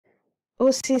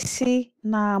Osisi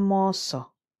na-ama ọsọ.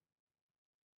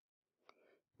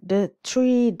 The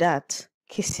tree that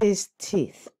kisses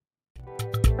teeth.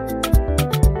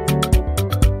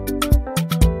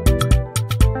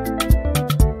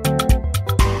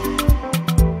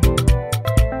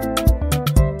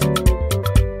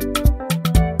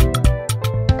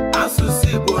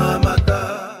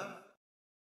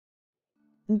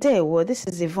 Ndewo, this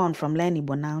is Yvonne from Learn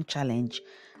Igbo Now Challenge,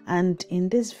 and in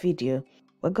this video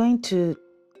we're going to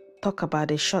talk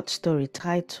about a short story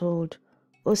titled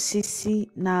Osisi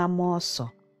na-ama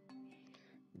ọsọ,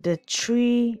 the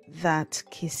tree that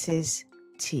kisses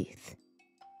teeth.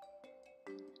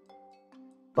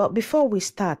 But before we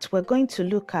start, we're going to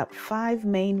look at 5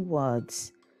 main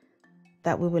words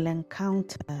that we will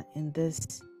encounter in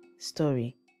this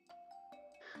story.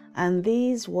 And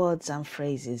these words and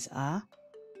phrases are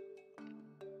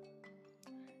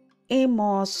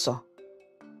ịma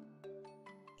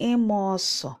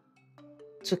ọsọ,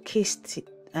 to kiss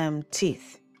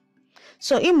teeth.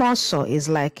 So ịma ọsọ is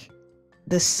like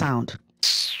this sound.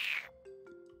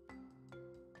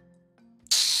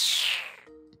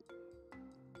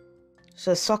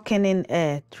 So sucking in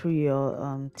air through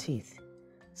your teeth.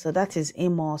 So that is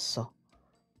ịma ọsọ.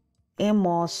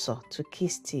 Ịma ọsọ, to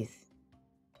kiss teeth.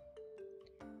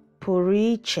 Pụrụ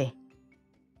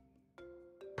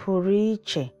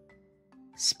iche,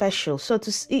 special. So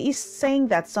it's saying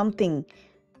that something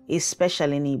is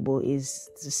special in Igbo is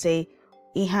to say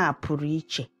ihe a pụrụ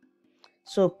iche.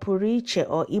 So pụrụ iche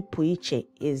or ịpụ iche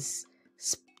is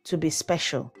to be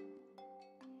special.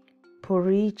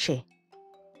 Pụrụ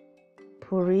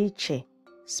iche,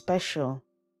 special.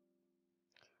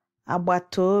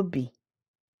 Agbata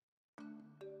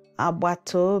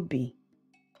obi,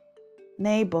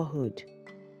 neighborhood.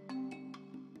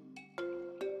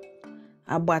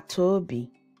 Agbata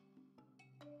obi,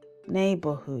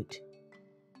 neighborhood.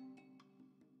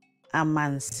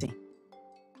 Amansi,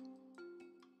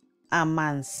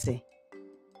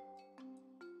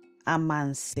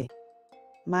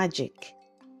 magic.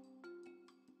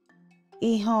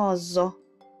 Ihe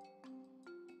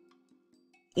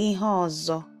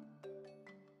ọzọ,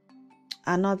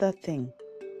 another thing.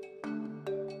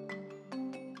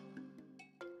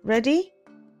 Ready?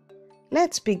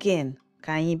 Let's begin.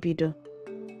 Ka anyị bido.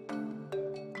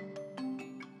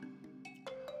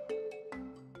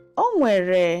 O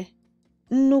nwere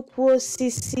nnukwu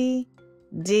osisi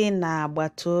dị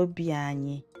n'agbata obi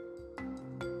anyị.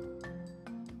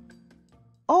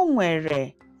 O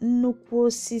nwere nnukwu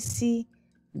osisi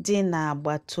dị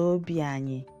n'agbata obi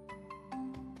anyị.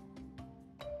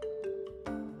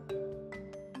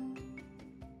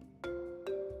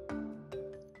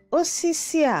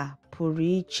 Osisi a pụrụ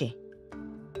iche.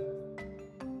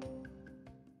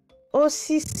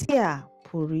 Osisi a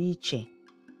pụrụ iche.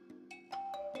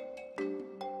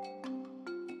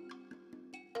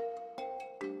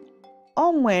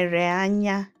 O nwere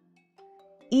anya,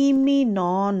 imi na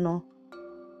ọnụ.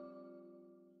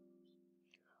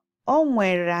 O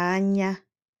nwere anya,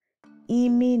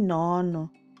 imi na ọnụ.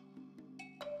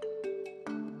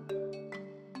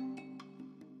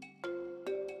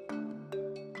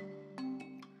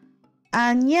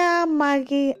 Anyị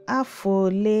amaghị afọ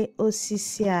ole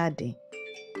osisi a dị.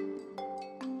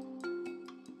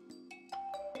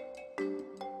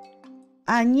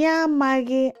 Anyị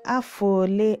amaghị afọ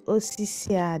ole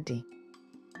osisi a dị.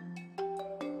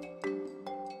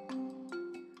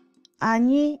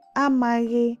 Anyị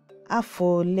amaghị afọ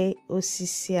ole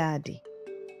osisi a dị.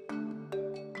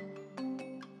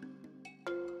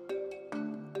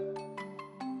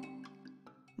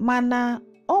 Mana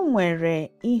o nwere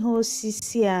ihe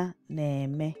osisi a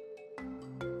na-eme.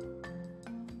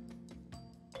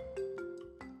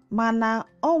 Mana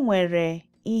o nwere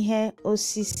ihe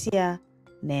osisi a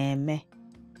na-eme.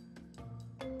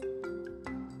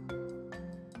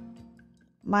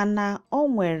 Mana o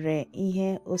nwere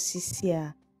ihe osisi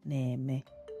a na-eme.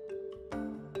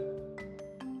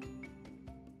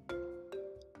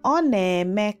 Ọ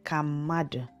na-eme ka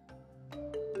mmadụ.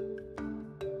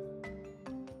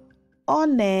 Ọ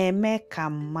na-eme ka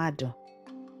mmadụ.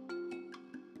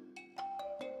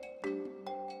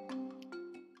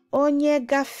 Onye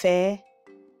gafee,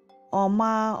 ọ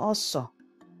maa ọsọ.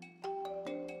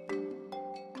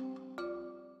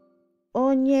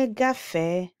 Onye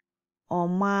gafee, ọ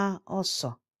maa ọsọ.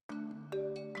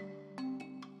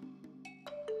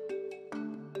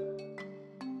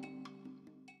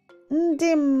 Ndị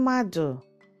mmadụ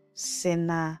sị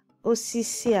na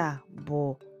osisi a bụ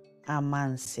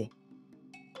amansi.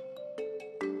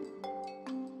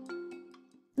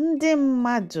 Ndị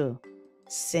mmadụ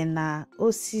sị na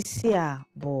osisi a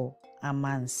bụ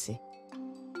amansi.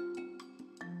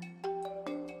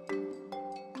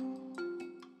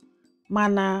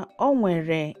 Mana o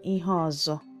nwere ihe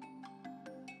ọzọ.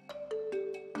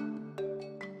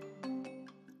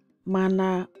 Mana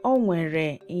o nwere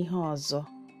ihe ọzọ.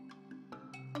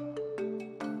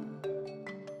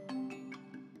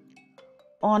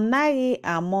 Ọ naghị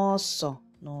ama ọsọ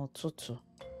n'ụtụtụ.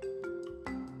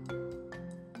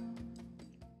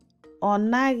 Ọ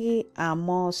naghị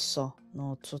ama ọsọ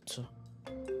n'ụtụtụ.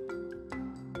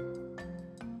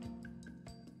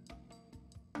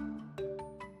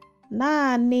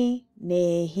 Naanị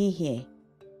n'ehihie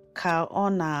ka ọ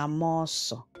na-ama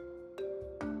ọsọ.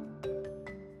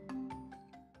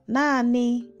 Naanị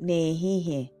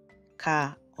n'ehihie ka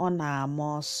ọ na-ama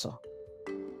ọsọ.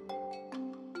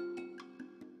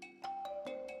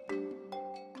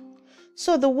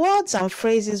 So the words and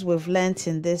phrases we've learnt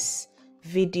in this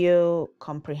video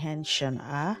comprehension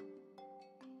are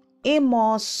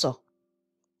ịma ọsọ,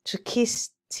 to kiss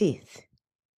teeth,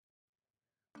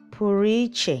 pụrụ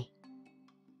iche,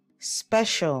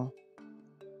 special,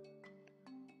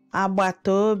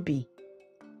 agbata obi,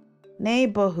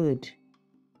 neighborhood,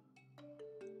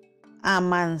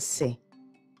 amansi,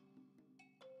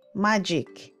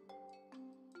 magic,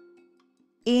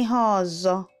 ihe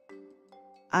ọzọ,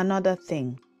 another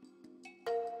thing.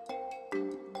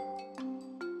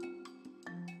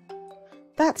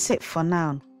 That's it for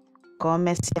now. Go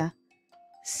Messia.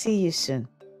 See you soon.